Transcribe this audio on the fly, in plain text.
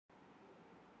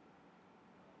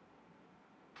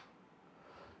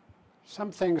Some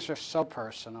things are so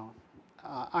personal.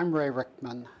 I'm Ray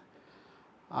Rickman.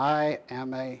 I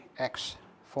am a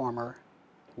ex-former,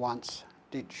 once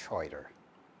Detroiter.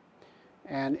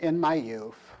 And in my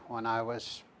youth, when I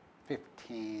was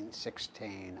 15,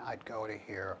 16, I'd go to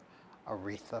hear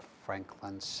Aretha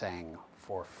Franklin sing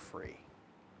for free.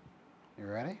 You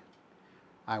ready?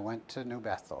 I went to New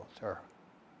Bethel, to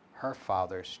her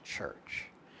father's church.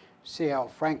 C.L.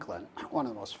 Franklin, one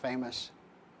of the most famous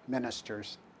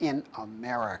ministers in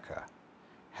America,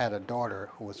 had a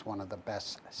daughter who was one of the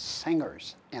best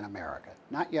singers in America,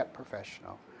 not yet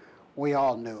professional. We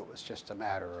all knew it was just a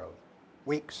matter of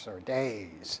weeks or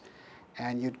days.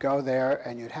 And you'd go there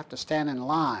and you'd have to stand in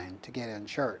line to get in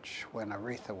church when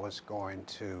Aretha was going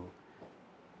to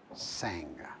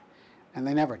sing. And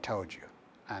they never told you.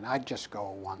 And I'd just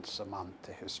go once a month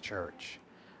to his church.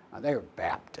 They were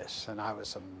Baptists, and I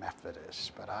was a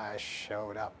Methodist, but I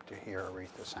showed up to hear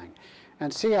Aretha sing.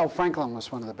 And C.L. Franklin was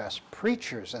one of the best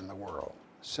preachers in the world.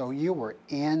 So you were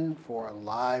in for a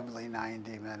lively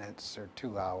 90 minutes or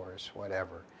 2 hours,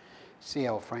 whatever.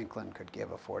 C.L. Franklin could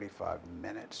give a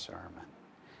 45-minute sermon.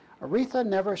 Aretha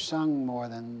never sung more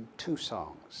than 2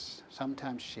 songs.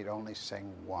 Sometimes she'd only sing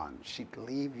 1. She'd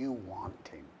leave you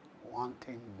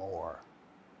wanting more.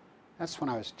 That's when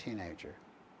I was a teenager.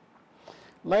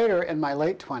 Later, in my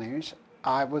late 20s,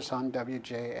 I was on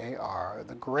WJAR,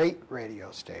 the great radio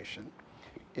station.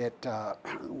 It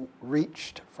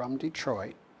reached from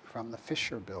Detroit, from the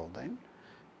Fisher Building,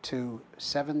 to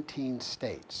 17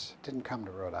 states. Didn't come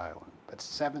to Rhode Island, but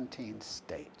 17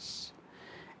 states.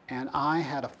 And I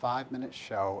had a 5-minute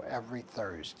show every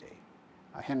Thursday.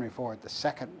 Henry Ford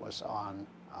II was on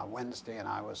Wednesday, and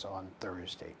I was on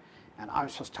Thursday. And I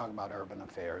was supposed to talk about urban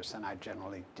affairs, and I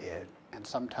generally did. And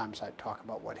sometimes I'd talk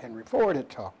about what Henry Ford had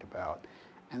talked about,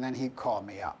 and then he'd call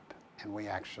me up, and we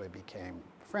actually became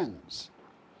friends.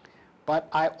 But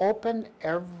I opened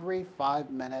every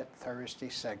 5-minute Thursday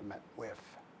segment with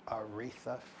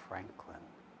Aretha Franklin.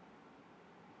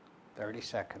 30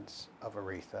 seconds of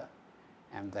Aretha,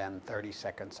 and then 30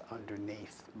 seconds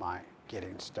underneath my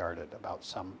getting started about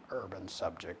some urban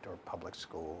subject or public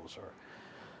schools or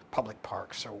public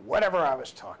parks or whatever I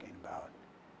was talking about.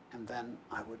 And then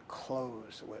I would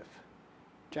close with,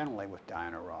 generally with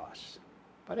Diana Ross,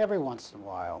 but every once in a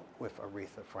while with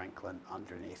Aretha Franklin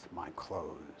underneath my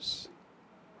close.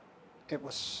 It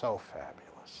was so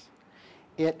fabulous.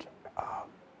 It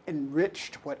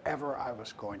enriched whatever I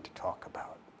was going to talk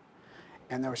about.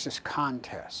 And there was this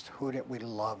contest. Who did we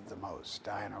love the most,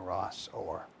 Diana Ross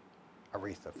or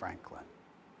Aretha Franklin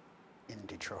in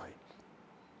Detroit?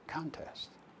 Contest.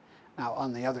 Now,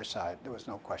 on the other side, there was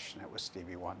no question it was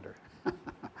Stevie Wonder.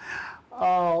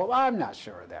 Oh, I'm not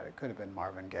sure of that. It could have been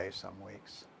Marvin Gaye some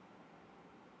weeks.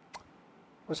 It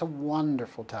was a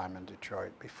wonderful time in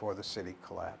Detroit before the city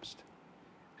collapsed,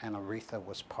 and Aretha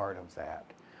was part of that.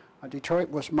 Detroit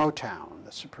was Motown,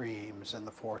 the Supremes and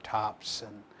the Four Tops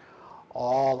and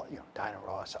all, Diana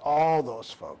Ross, all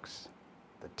those folks,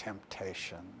 the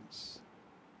Temptations.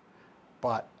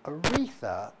 But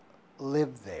Aretha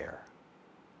lived there.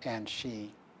 And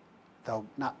she, though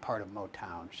not part of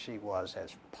Motown, she was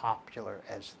as popular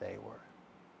as they were.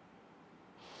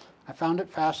 I found it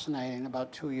fascinating.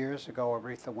 About 2 years ago,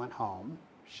 Aretha went home.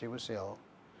 She was ill,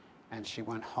 and she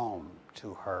went home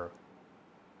to her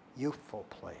youthful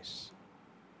place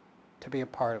to be a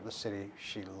part of the city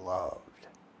she loved.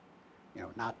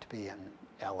 Not to be in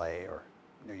LA or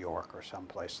New York or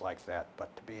someplace like that,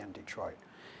 but to be in Detroit.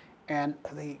 And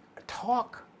the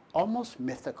talk, almost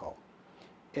mythical,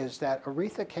 is that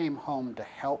Aretha came home to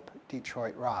help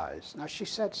Detroit rise. Now, she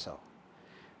said so.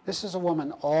 This is a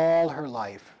woman all her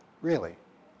life, really,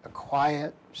 a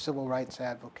quiet civil rights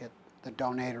advocate, the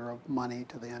donator of money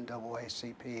to the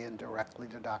NAACP and directly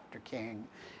to Dr. King,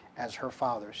 as her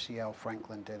father, C.L.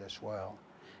 Franklin, did as well.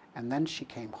 And then she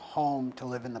came home to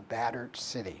live in the battered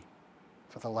city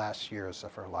for the last years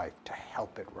of her life to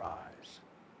help it rise.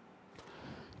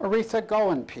 Aretha,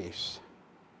 go in peace.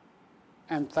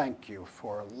 And thank you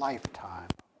for a lifetime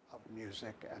of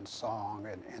music and song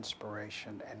and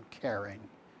inspiration and caring.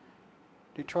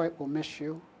 Detroit will miss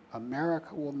you.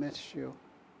 America will miss you.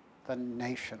 The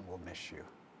nation will miss you.